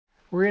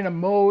We're in a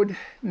mode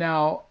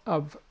now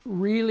of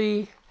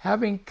really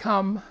having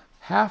come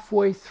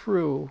halfway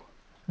through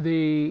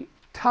the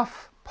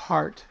tough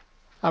part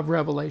of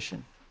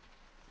Revelation.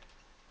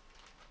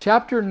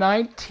 Chapter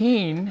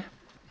 19,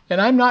 and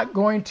I'm not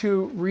going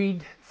to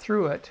read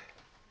through it.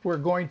 We're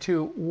going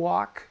to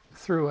walk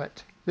through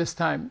it this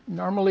time.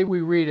 Normally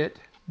we read it,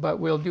 but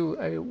we'll do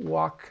a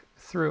walk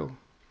through.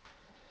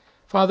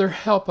 Father,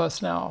 help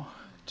us now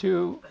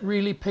to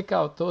really pick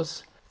out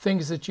those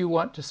things that you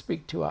want to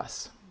speak to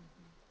us.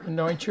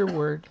 Anoint your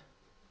word.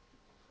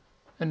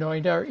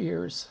 Anoint our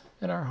ears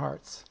and our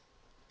hearts.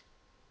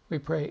 We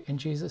pray in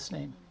Jesus'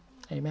 name.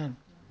 Amen.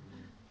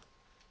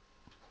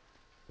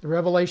 The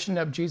revelation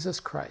of Jesus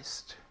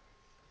Christ,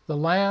 the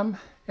Lamb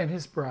and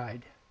his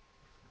bride.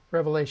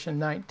 Revelation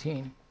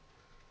 19.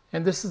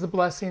 And this is the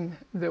blessing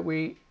that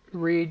we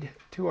read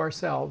to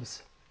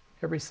ourselves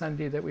every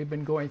Sunday that we've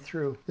been going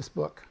through this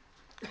book.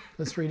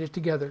 Let's read it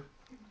together.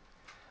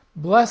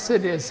 Blessed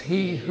is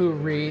he who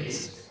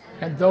reads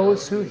and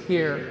those who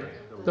hear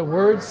the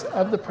words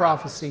of the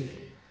prophecy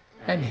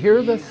and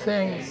hear the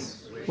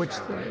things which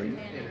they read,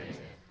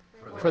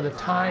 for the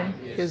time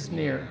is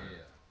near.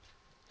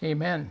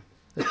 Amen.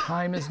 The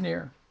time is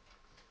near.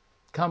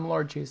 Come,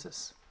 Lord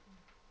Jesus.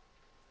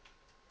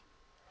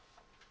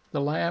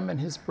 The Lamb and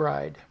his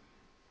bride.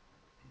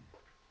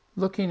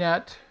 Looking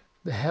at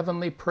the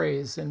heavenly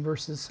praise in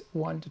verses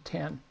 1 to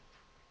 10.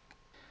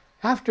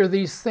 After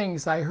these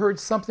things I heard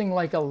something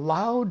like a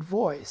loud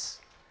voice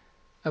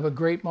of a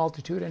great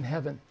multitude in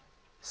heaven,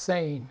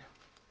 saying,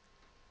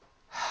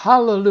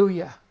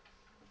 Hallelujah!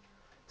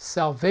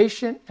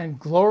 Salvation and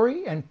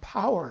glory and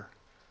power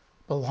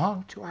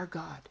belong to our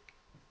God.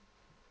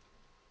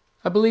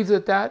 I believe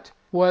that that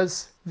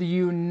was the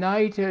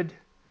united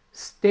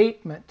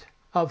statement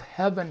of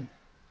heaven.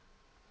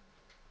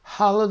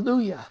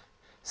 Hallelujah!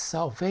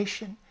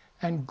 Salvation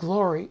and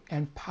glory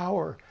and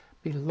power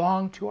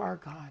belong to our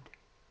God.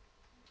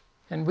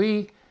 And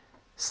we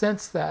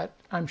sense that,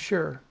 I'm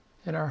sure,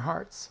 in our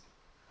hearts.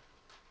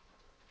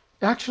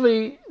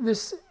 Actually,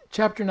 this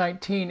chapter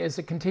 19 is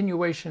a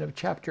continuation of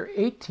chapter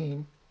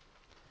 18,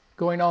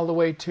 going all the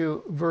way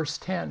to verse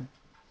 10.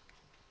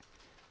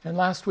 And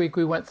last week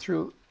we went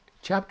through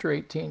chapter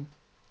 18.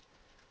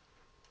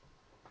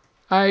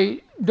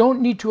 I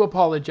don't need to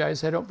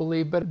apologize, I don't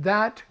believe, but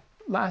that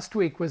last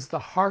week was the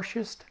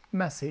harshest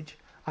message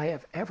I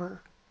have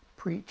ever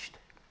preached.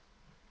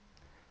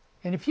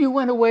 And if you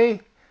went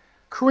away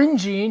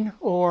cringing,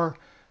 or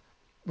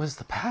was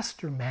the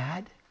pastor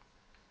mad?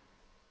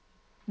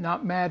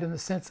 Not mad in the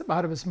sense of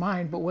out of his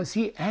mind, but was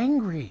he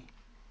angry?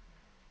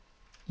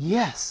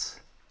 Yes.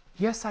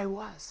 Yes, I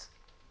was.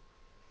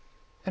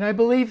 And I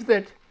believe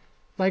that,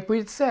 like we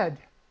had said,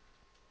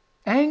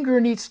 anger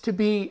needs to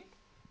be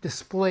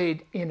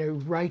displayed in a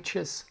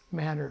righteous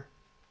manner.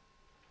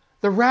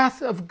 The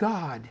wrath of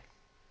God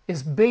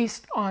is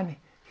based on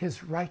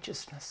his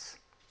righteousness.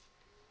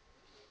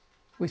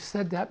 We've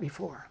said that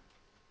before,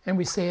 and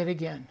we say it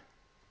again.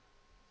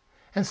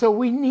 And so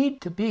we need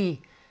to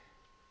be,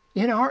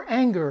 in our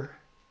anger,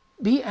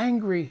 be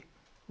angry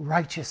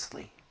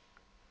righteously.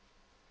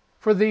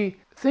 For the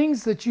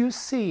things that you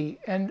see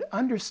and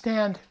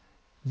understand,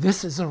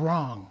 this is a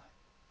wrong.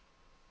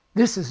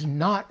 This is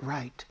not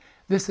right.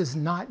 This is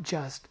not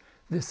just.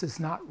 This is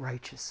not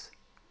righteous.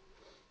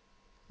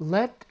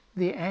 Let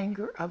the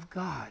anger of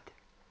God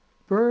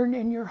burn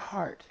in your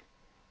heart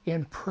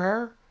in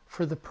prayer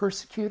for the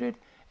persecuted,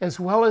 as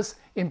well as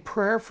in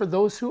prayer for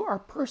those who are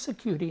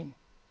persecuting.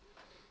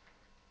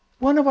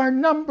 One of our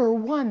number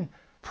one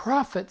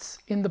prophets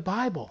in the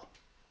Bible,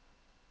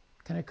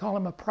 can I call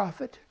him a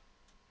prophet?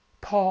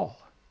 Paul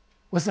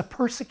was a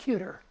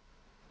persecutor.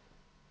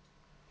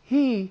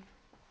 He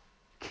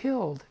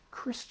killed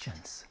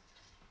Christians.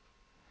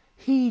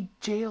 He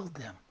jailed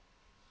them.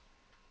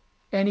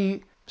 And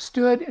he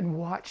stood and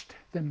watched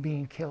them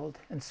being killed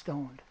and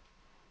stoned.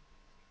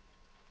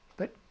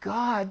 But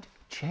God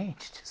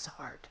changed his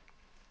heart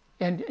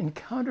and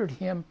encountered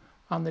him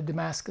on the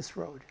Damascus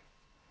Road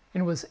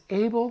and was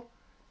able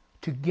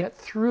to get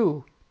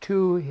through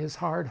to his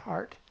hard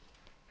heart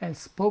and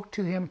spoke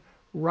to him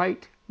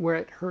right where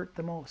it hurt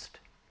the most.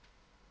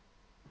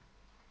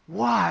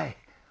 Why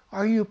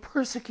are you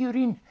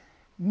persecuting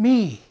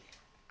me?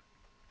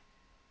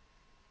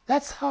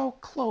 That's how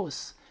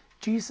close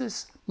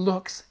Jesus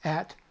looks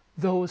at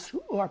those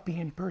who are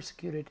being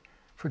persecuted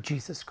for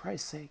Jesus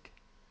Christ's sake.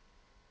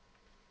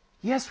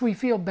 Yes, we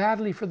feel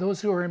badly for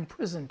those who are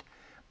imprisoned,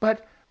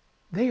 but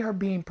they are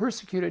being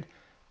persecuted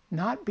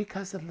not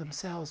because of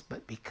themselves,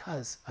 but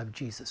because of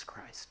Jesus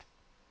Christ.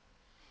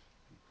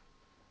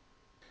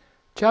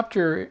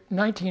 Chapter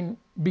 19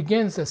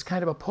 begins as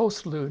kind of a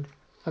postlude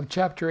of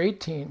chapter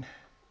 18,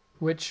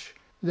 which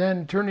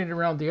then, turning it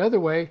around the other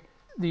way,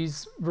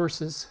 these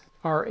verses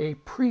are a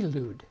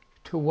prelude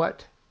to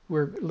what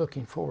we're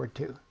looking forward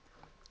to.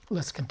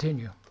 Let's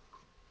continue.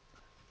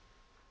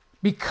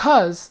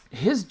 Because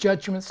his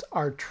judgments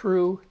are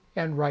true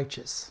and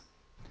righteous,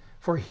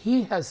 for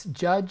he has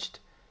judged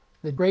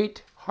the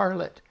great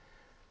harlot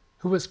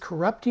who was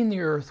corrupting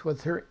the earth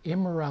with her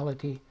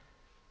immorality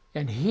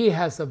and he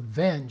has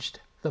avenged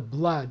the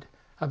blood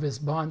of his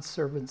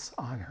bondservants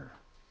on her.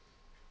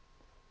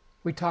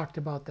 We talked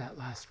about that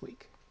last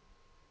week.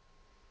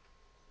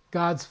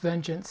 God's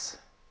vengeance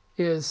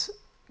is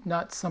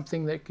not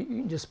something that you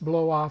can just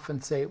blow off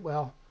and say,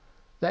 well,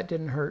 that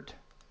didn't hurt.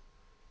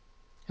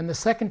 And the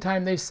second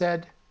time they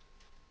said,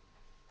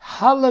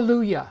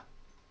 hallelujah,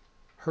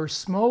 her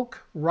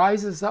smoke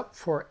rises up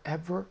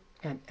forever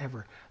and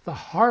ever. The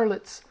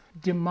harlot's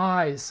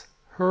demise,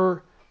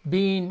 her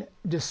being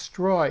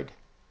destroyed,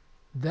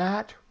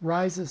 that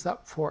rises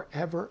up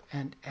forever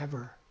and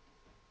ever.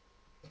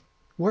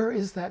 Where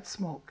is that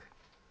smoke?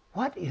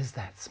 What is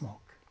that smoke?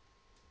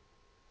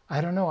 I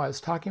don't know. I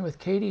was talking with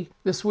Katie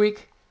this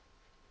week.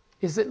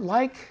 Is it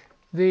like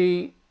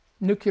the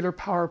nuclear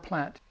power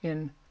plant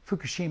in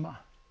Fukushima?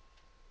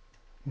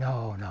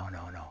 No.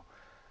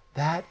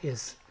 That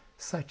is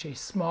such a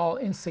small,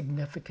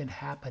 insignificant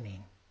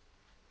happening.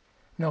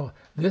 No,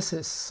 this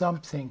is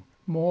something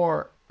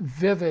more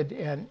vivid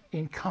and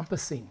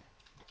encompassing.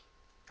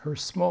 Her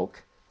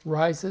smoke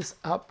rises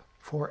up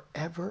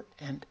forever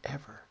and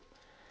ever.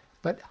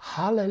 But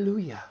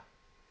hallelujah.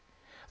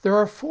 There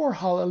are 4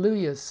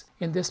 hallelujahs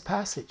in this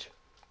passage.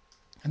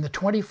 And the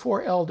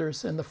 24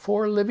 elders and the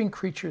 4 living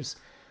creatures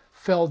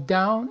fell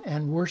down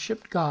and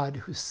worshiped God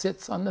who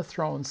sits on the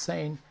throne,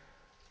 saying,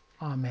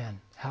 Amen,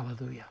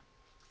 hallelujah.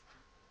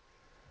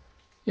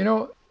 You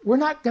know, we're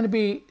not going to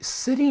be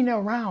sitting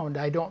around,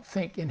 I don't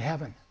think, in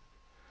heaven.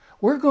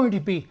 We're going to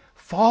be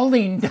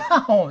falling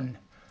down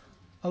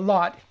a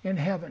lot in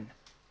heaven.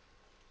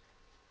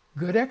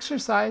 Good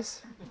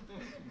exercise.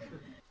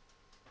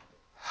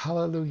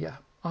 Hallelujah.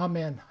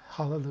 Amen.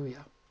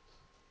 Hallelujah.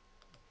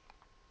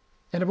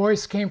 And a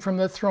voice came from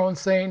the throne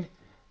saying,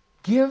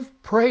 Give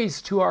praise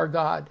to our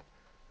God,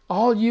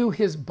 all you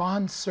his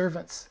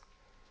bondservants,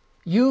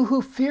 you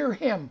who fear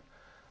him,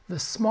 the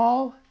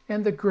small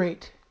and the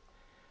great.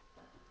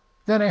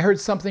 Then I heard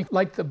something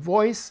like the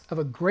voice of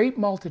a great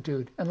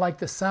multitude, and like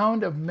the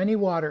sound of many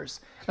waters,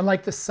 and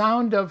like the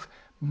sound of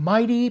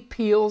mighty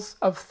peals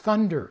of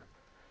thunder.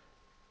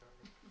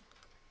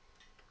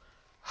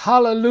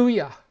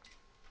 Hallelujah!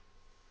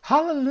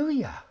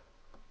 Hallelujah!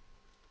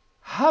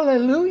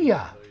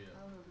 Hallelujah!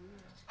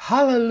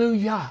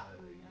 Hallelujah!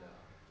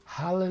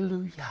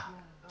 Hallelujah!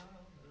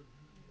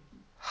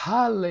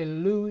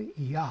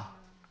 Hallelujah!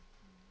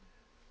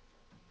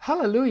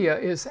 Hallelujah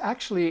is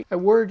actually a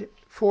word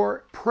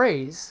for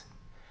praise,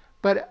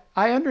 but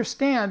I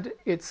understand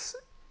it's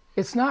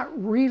not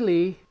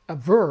really a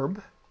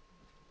verb.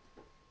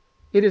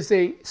 It is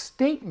a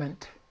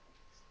statement.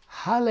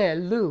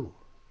 Hallelujah.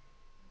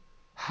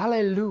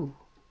 Hallelujah.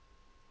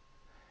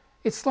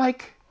 It's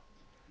like,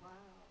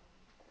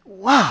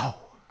 wow.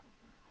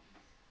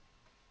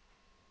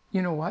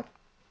 You know what?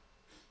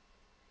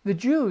 The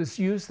Jews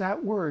use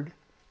that word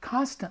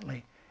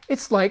constantly.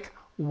 It's like,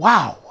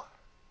 wow.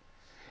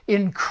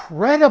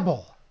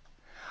 Incredible.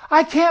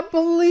 I can't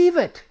believe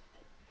it.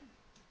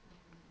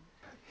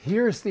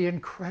 Here's the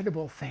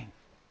incredible thing.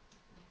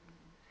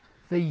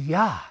 The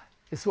Yah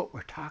is what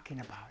we're talking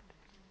about.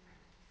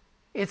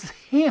 It's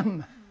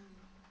Him,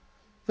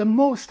 the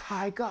Most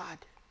High God.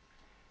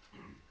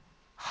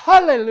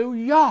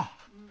 Hallelujah.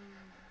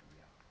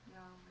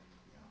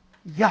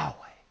 Yahweh,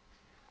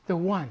 the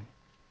one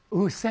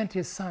who sent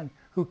His Son,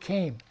 who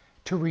came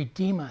to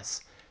redeem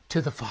us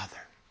to the Father.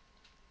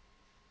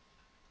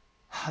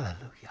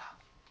 Hallelujah.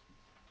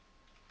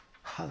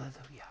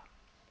 Hallelujah.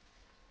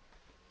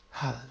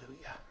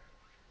 Hallelujah.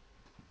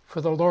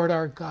 For the Lord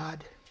our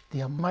God,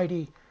 the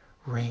Almighty,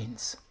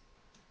 reigns.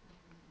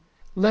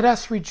 Let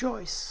us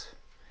rejoice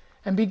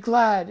and be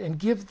glad and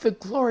give the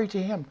glory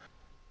to Him.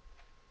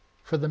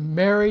 For the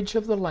marriage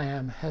of the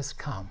Lamb has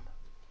come,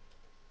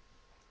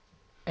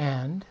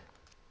 and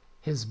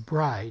His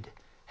bride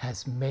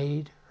has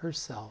made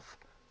herself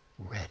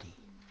ready.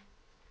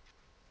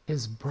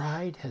 His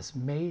bride has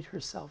made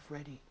herself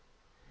ready.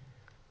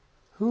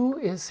 Who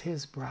is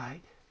His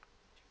bride?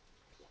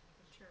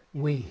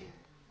 We,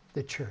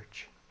 the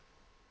church.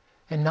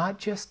 And not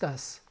just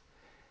us,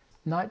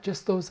 not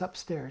just those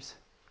upstairs,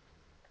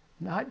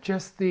 not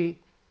just the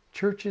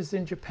churches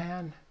in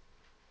Japan,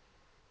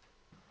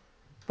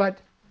 but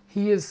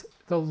He is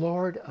the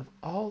Lord of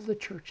all the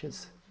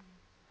churches,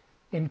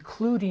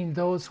 including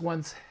those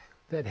ones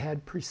that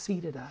had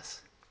preceded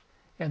us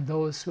and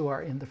those who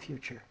are in the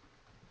future.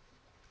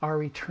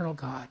 Our eternal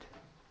God.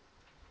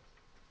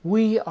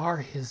 We are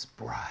His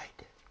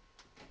bride.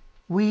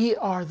 We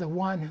are the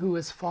one who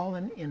has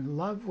fallen in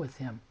love with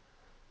Him.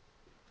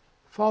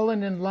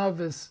 Fallen in love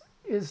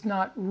is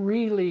not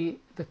really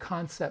the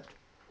concept.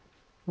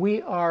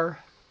 We are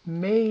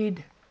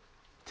made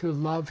to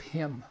love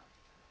Him.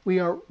 We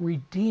are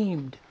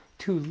redeemed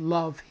to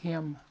love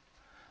Him.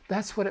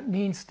 That's what it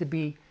means to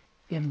be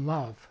in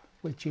love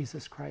with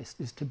Jesus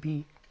Christ, is to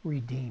be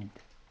redeemed.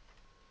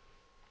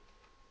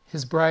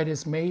 His bride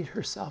has made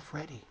herself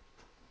ready.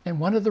 And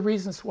one of the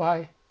reasons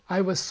why I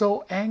was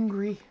so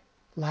angry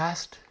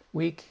last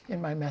week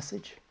in my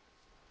message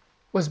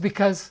was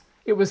because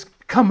it was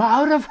come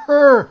out of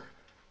her,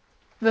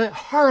 the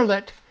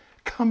harlot,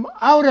 come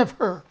out of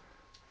her,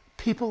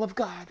 people of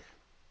God.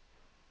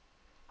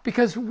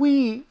 Because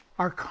we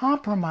are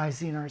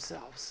compromising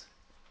ourselves.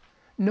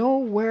 Know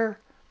where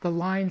the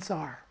lines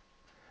are.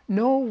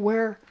 Know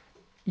where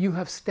you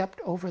have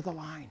stepped over the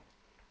line.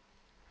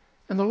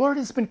 And the Lord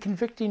has been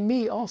convicting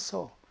me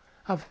also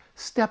of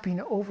stepping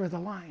over the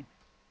line,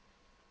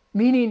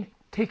 meaning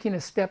taking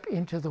a step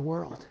into the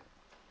world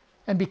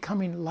and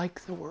becoming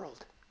like the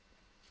world.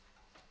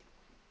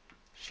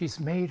 She's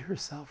made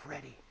herself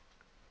ready.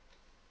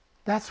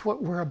 That's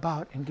what we're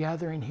about in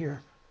gathering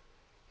here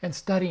and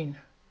studying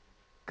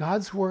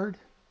God's Word,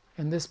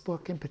 and this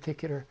book in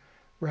particular,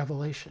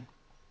 Revelation.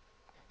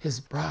 His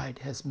bride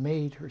has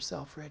made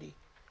herself ready.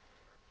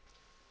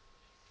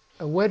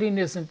 A wedding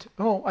isn't,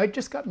 oh, I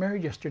just got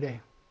married yesterday.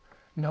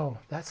 No,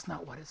 that's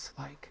not what it's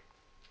like.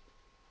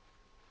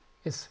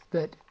 It's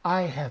that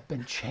I have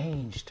been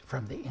changed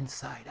from the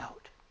inside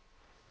out.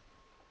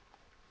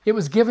 It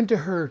was given to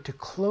her to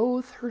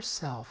clothe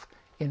herself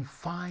in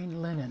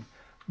fine linen,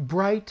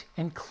 bright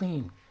and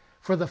clean.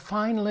 For the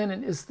fine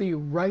linen is the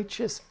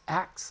righteous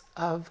acts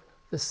of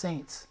the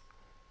saints.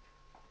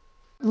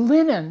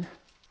 Linen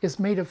is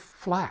made of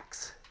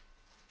flax.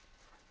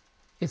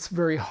 It's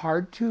very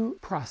hard to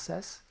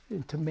process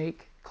and to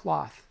make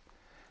cloth.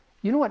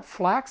 You know what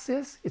flax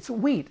is? It's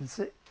wheat. It's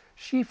a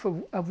sheaf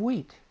of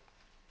wheat.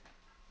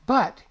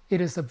 But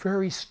it is a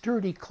very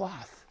sturdy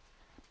cloth.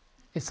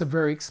 It's a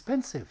very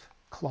expensive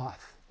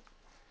cloth.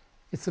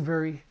 It's a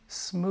very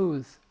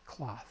smooth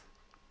cloth.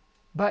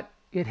 But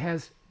it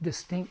has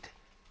distinct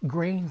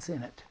grains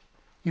in it.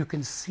 You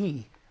can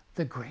see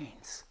the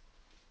grains.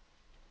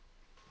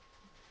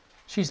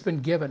 She's been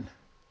given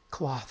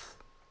cloth,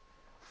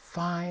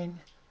 fine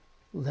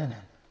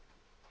linen.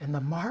 And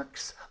the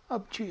marks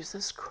of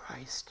Jesus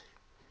Christ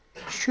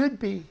should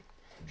be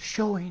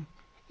showing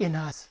in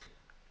us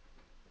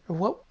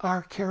what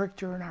our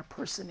character and our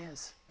person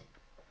is.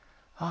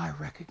 Oh, I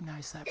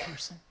recognize that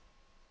person.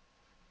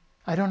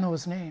 I don't know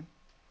his name,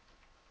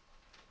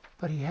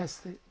 but he has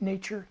the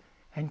nature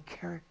and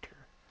character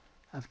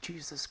of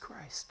Jesus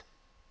Christ.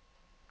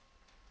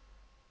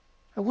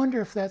 I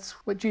wonder if that's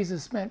what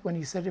Jesus meant when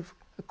he said, if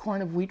a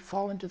corn of wheat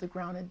fall into the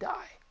ground and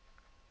die,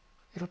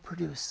 it'll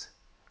produce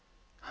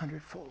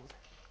 100-fold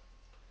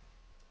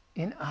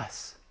in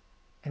us,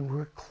 and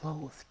we're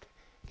clothed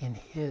in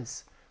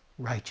his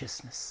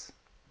righteousness.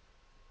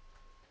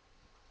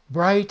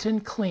 Bright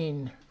and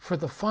clean, for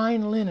the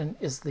fine linen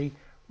is the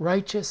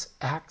righteous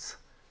acts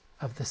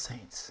of the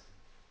saints.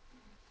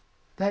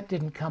 That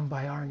didn't come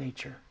by our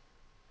nature.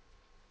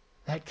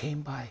 That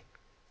came by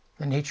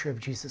the nature of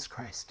Jesus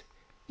Christ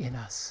in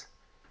us.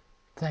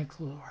 Thank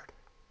the Lord.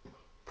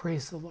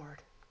 Praise the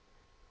Lord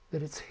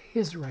that it's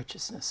his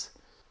righteousness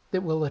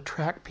that will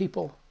attract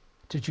people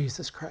to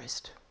Jesus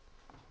Christ.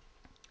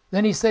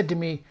 Then he said to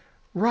me,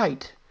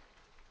 "Write,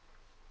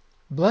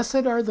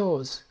 blessed are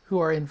those who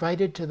are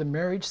invited to the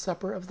marriage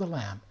supper of the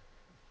Lamb."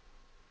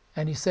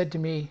 And he said to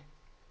me,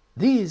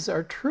 "These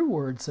are true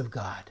words of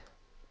God."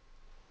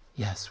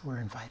 Yes, we're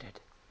invited.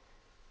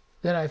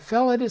 Then I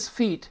fell at his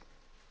feet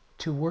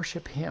to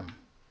worship him.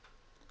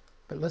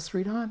 But let's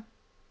read on.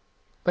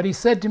 But he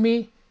said to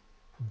me,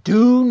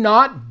 "Do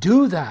not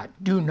do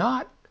that. Do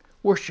not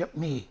worship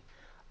me.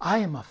 I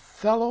am a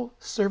fellow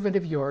servant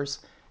of yours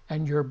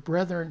and your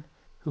brethren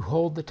who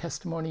hold the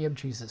testimony of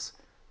Jesus.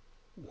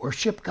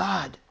 Worship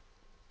God.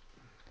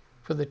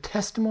 For the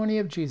testimony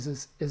of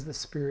Jesus is the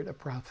spirit of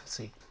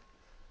prophecy."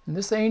 And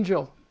this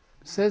angel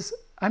says,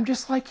 I'm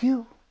just like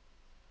you.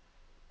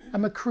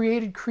 I'm a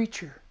created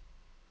creature.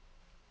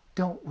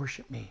 Don't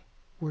worship me.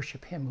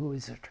 Worship him who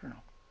is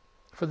eternal.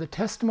 For the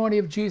testimony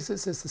of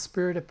Jesus is the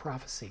spirit of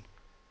prophecy.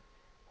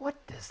 What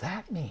does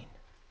that mean?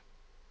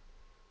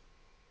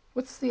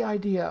 What's the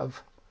idea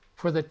of,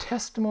 for the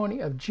testimony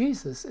of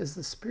Jesus is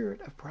the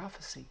spirit of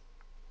prophecy?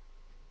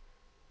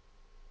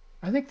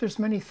 I think there's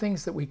many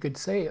things that we could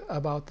say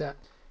about that.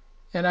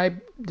 And I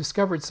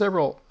discovered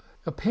several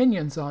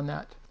opinions on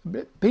that.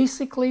 But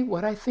basically,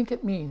 what I think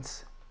it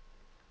means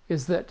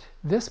is that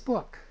this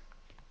book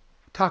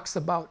talks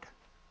about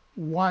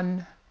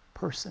one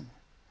person.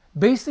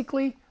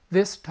 Basically,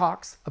 this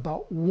talks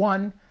about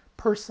one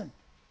person.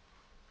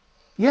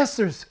 Yes,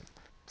 there's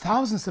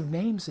thousands of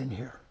names in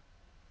here,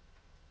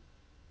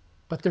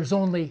 but there's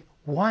only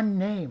one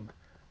name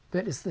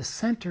that is the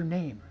center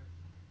name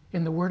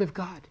in the Word of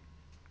God.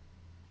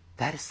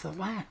 That is the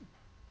Lamb.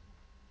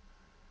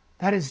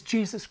 That is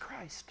Jesus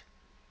Christ.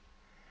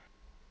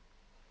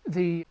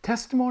 The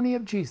testimony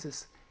of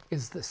Jesus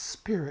is the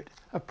spirit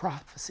of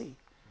prophecy.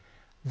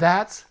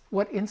 That's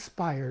what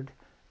inspired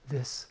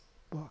this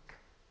book.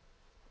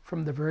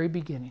 From the very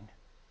beginning,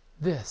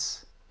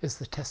 this is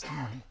the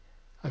testimony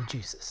of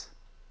Jesus.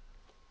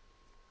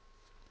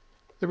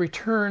 The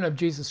return of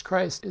Jesus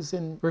Christ is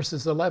in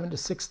verses 11 to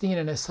 16.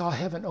 And I saw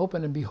heaven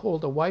open, and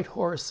behold, a white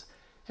horse,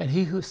 and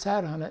he who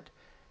sat on it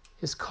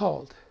is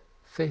called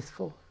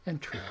Faithful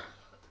and True.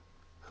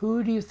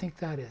 Who do you think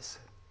that is?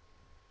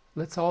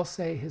 Let's all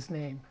say his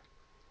name.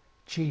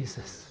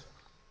 Jesus.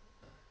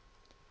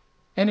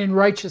 And in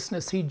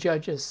righteousness he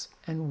judges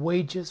and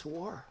wages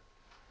war.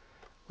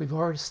 We've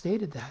already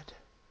stated that.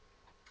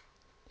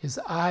 His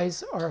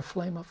eyes are a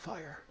flame of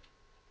fire.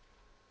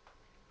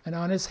 And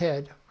on his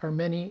head are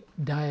many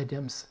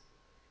diadems,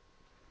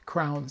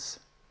 crowns.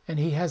 And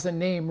he has a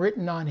name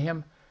written on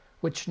him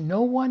which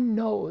no one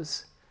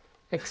knows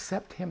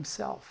except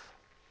himself.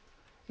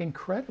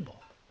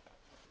 Incredible.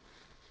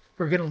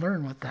 We're going to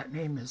learn what that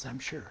name is, I'm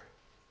sure.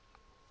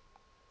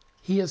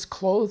 He is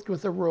clothed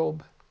with a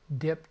robe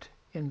dipped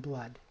in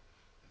blood.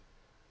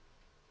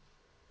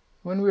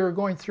 When we were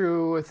going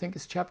through, I think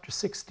it's chapter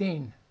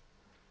 16,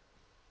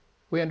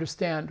 we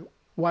understand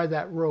why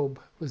that robe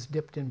was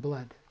dipped in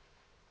blood.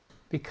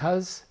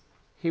 Because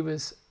he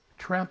was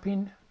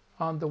tramping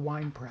on the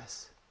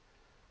winepress,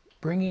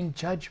 bringing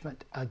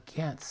judgment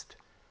against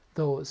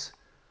those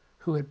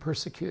who had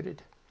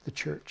persecuted the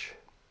church.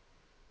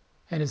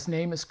 And his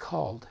name is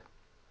called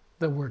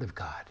the Word of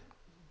God.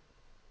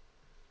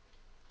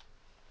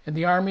 And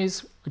the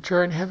armies which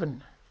are in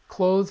heaven,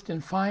 clothed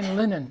in fine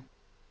linen,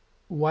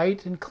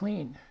 white and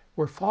clean,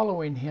 were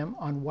following him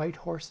on white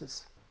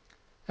horses.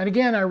 And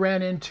again, I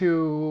ran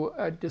into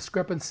a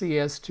discrepancy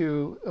as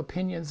to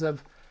opinions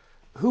of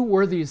who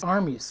were these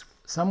armies.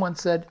 Someone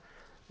said,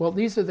 well,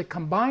 these are the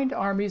combined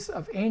armies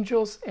of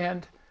angels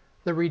and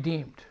the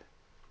redeemed.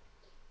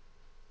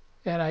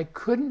 And I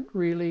couldn't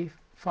really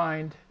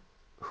find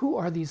who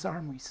are these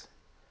armies.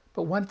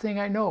 But one thing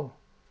I know,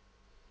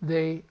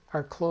 they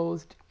are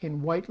clothed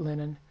in white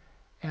linen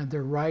and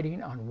they're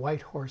riding on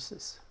white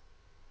horses.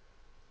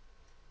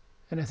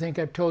 And I think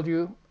I've told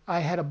you, I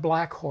had a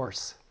black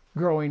horse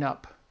growing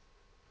up.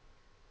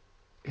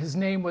 His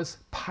name was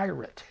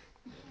Pirate.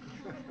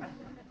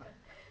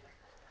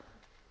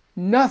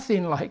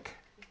 Nothing like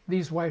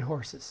these white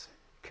horses.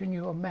 Can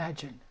you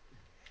imagine?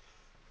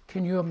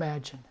 Can you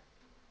imagine?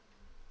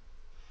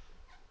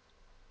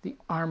 The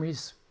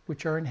armies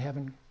which are in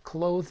heaven,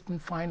 clothed in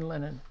fine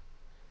linen,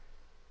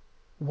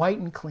 white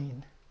and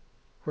clean,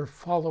 were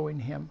following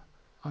him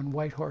on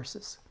white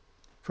horses,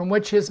 from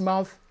which his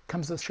mouth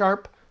comes a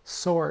sharp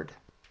sword.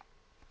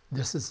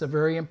 This is the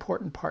very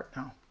important part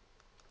now.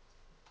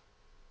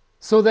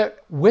 So that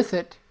with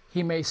it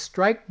he may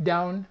strike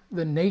down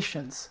the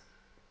nations,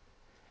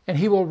 and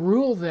he will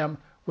rule them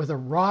with a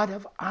rod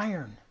of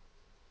iron.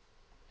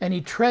 And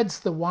he treads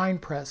the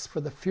winepress for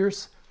the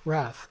fierce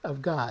wrath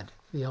of God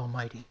the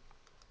Almighty.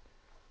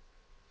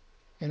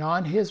 And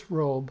on his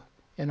robe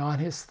and on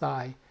his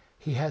thigh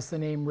he has the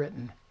name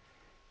written,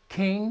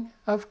 King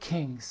of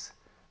Kings,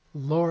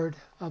 Lord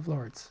of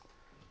Lords.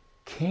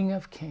 King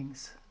of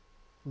Kings,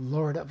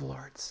 Lord of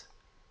Lords.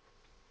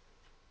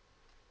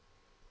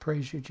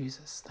 Praise you,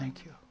 Jesus.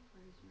 Thank you.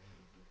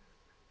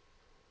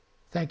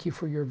 Thank you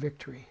for your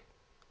victory.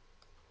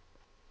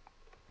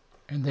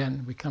 And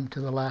then we come to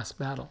the last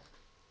battle.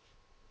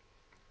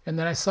 And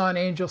then I saw an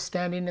angel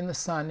standing in the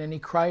sun, and he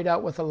cried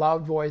out with a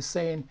loud voice,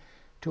 saying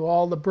to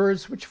all the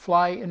birds which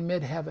fly in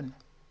mid-heaven,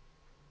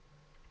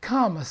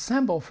 Come,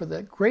 assemble for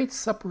the great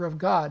supper of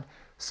God,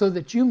 so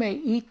that you may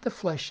eat the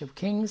flesh of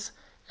kings,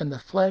 and the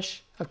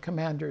flesh of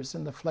commanders,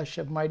 and the flesh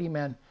of mighty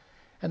men,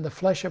 and the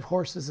flesh of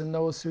horses and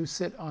those who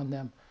sit on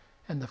them,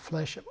 and the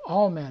flesh of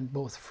all men,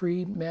 both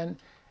free men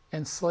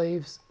and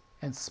slaves,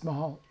 and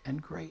small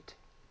and great.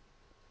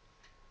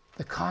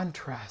 The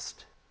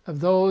contrast of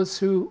those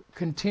who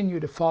continue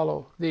to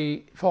follow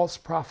the false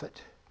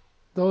prophet,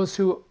 those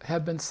who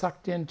have been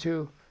sucked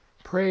into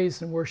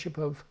praise and worship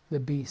of the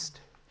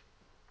beast,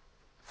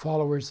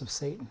 followers of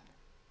Satan.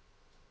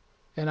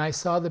 And I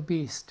saw the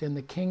beast and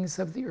the kings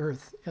of the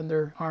earth and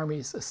their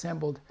armies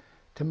assembled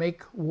to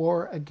make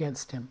war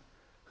against him,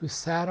 who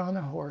sat on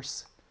a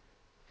horse,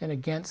 and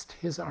against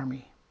his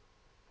army.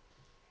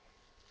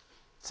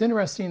 It's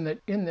interesting that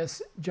in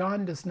this,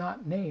 John does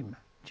not name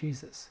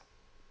Jesus,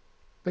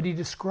 but he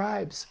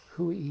describes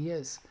who he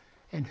is.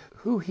 And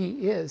who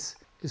he is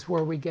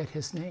where we get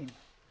his name.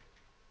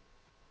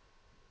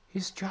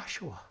 He's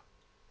Joshua,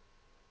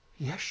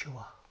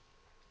 Yeshua,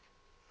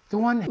 the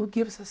one who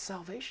gives us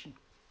salvation.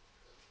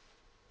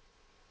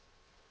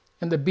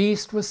 And the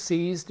beast was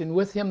seized, and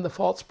with him the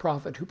false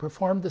prophet, who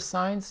performed the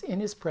signs in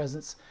his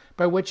presence,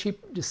 by which he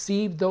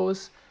deceived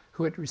those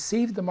who had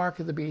received the mark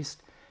of the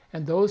beast,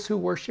 and those who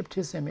worshipped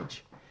his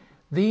image.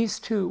 These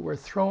two were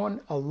thrown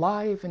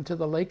alive into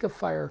the lake of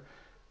fire,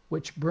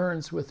 which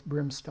burns with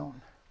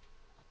brimstone.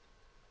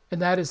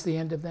 And that is the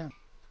end of them.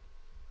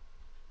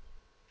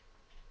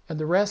 And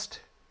the rest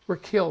were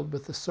killed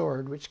with the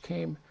sword which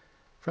came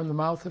from the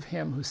mouth of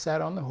him who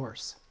sat on the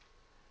horse.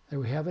 There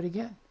we have it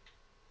again.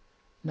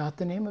 Not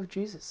the name of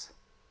Jesus,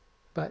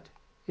 but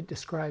it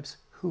describes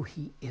who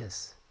he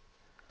is.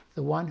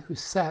 The one who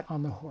sat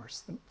on the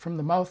horse, from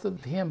the mouth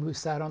of him who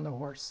sat on the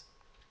horse.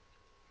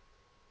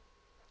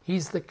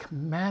 He's the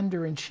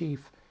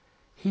commander-in-chief.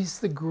 He's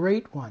the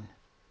great one.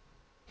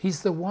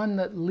 He's the one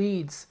that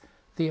leads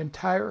the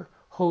entire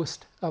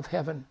host of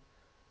heaven.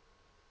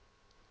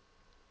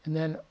 And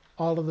then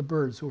all of the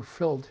birds were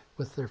filled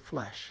with their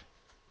flesh.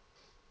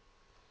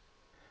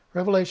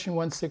 Revelation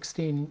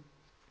 1:16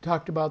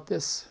 talked about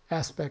this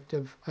aspect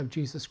of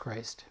Jesus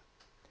Christ.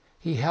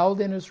 He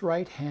held in his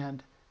right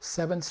hand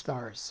 7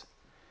 stars,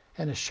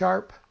 and a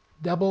sharp,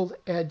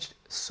 double-edged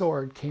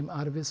sword came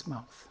out of his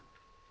mouth.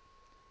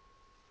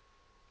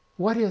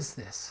 What is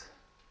this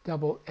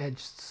double-edged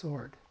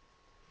sword?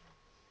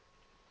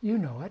 You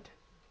know it.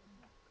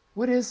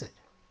 What is it?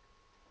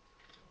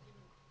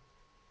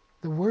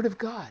 The Word of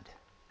God.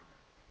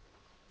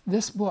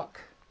 This book.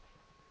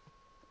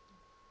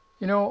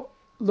 You know,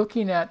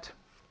 looking at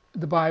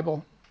the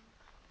Bible,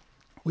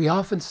 we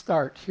often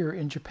start here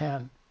in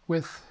Japan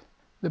with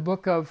the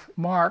book of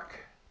Mark,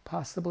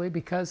 possibly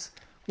because,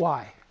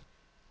 why?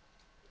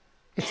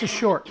 It's a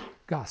short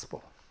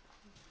gospel.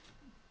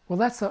 Well,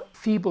 that's a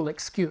feeble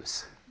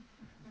excuse.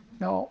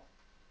 No,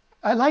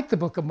 I like the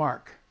book of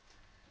Mark.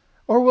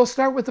 Or we'll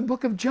start with the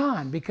book of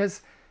John,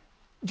 because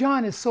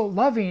John is so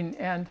loving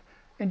and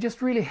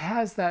just really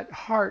has that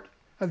heart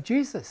of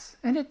Jesus.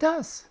 And it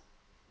does.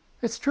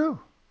 It's true.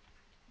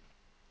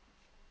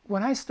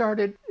 When I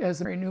started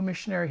as a new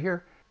missionary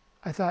here,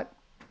 I thought,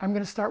 I'm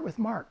going to start with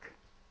Mark.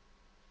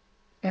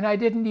 And I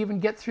didn't even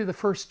get through the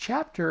first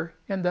chapter,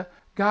 and the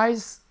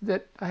guys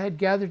that I had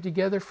gathered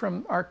together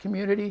from our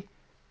community,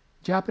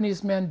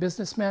 Japanese men,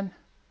 businessmen,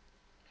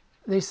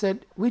 they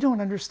said, we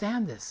don't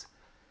understand this.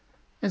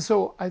 And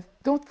so I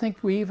don't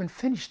think we even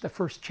finished the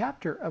first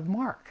chapter of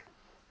Mark.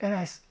 And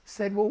I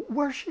said, well,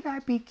 where should I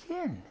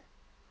begin?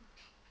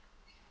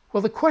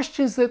 Well, the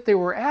questions that they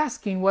were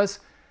asking was,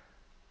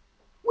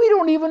 we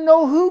don't even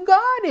know who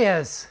God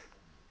is.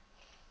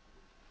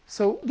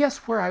 So guess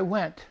where I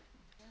went?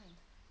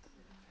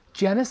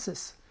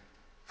 Genesis.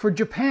 For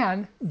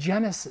Japan,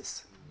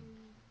 Genesis.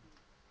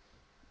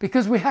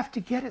 Because we have to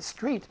get it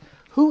straight.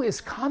 Who is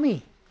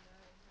Kami?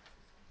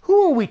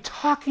 Who are we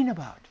talking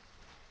about?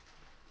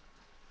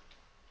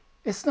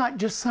 It's not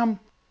just some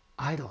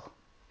idol.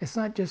 It's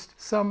not just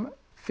some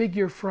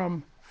figure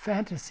from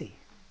fantasy.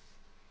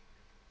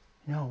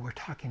 No, we're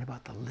talking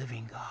about the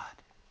living God.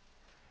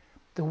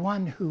 The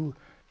one who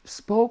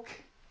spoke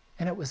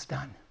and it was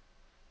done.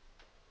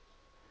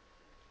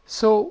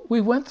 So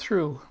we went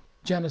through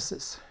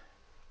Genesis,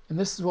 and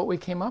this is what we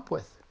came up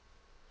with.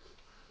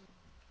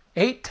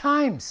 8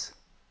 times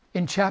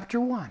in chapter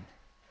 1.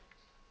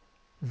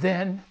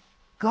 Then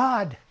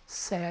God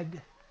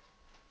said.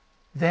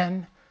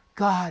 Then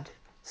God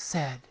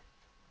said.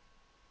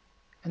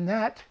 And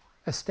that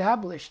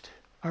established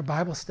our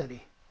Bible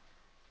study.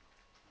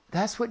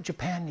 That's what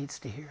Japan needs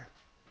to hear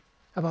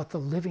about the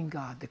living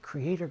God, the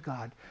Creator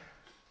God,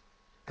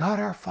 God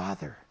our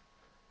Father,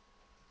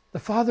 the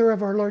Father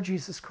of our Lord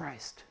Jesus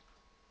Christ.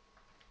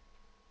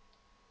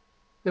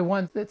 The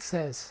one that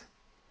says,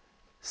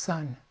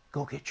 son,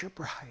 go get your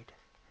bride.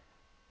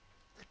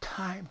 The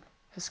time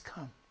has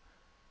come.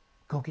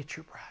 Go get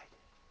your bride.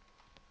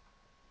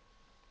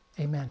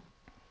 Amen.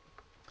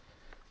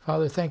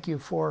 Father, thank you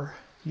for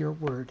your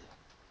word.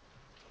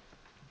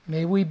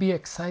 May we be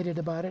excited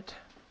about it.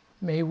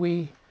 May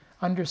we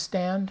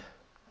understand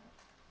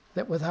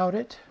that without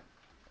it,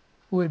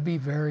 we would be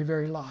very,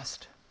 very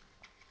lost.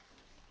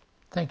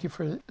 Thank you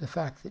for the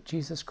fact that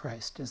Jesus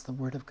Christ is the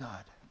Word of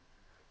God.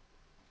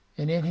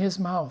 And in his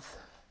mouth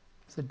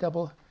is a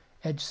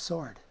double-edged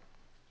sword.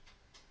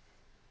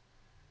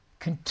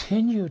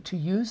 Continue to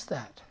use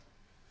that,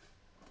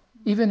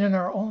 even in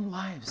our own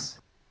lives,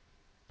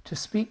 to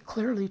speak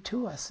clearly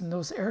to us in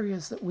those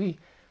areas that we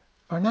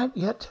are not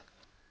yet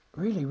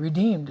really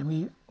redeemed,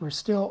 and we're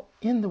still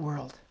in the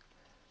world,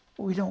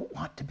 but we don't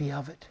want to be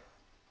of it.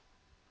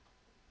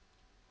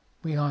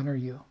 We honor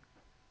you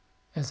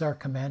as our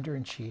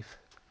Commander-in-Chief,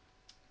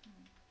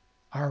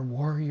 our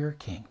warrior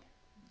king,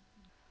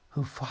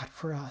 who fought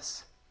for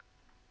us.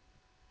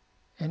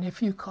 And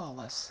if you call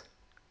us,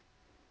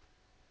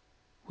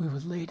 we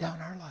would lay down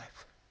our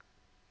life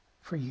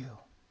for you.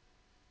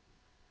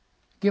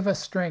 Give us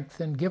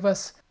strength and give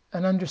us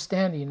an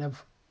understanding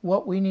of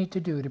what we need to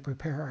do to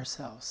prepare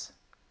ourselves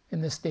in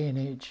this day and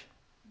age.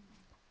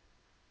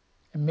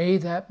 And may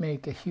that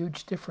make a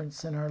huge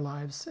difference in our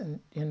lives and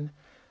in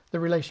the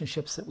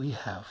relationships that we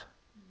have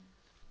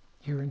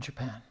here in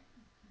Japan.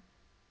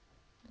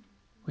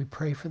 We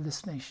pray for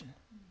this nation.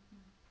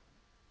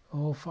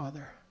 Oh,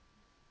 Father,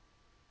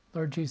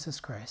 Lord Jesus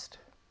Christ,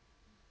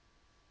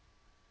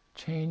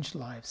 change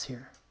lives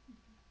here,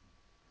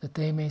 that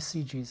they may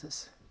see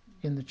Jesus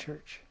in the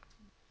church.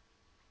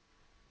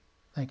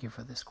 Thank you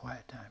for this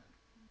quiet time.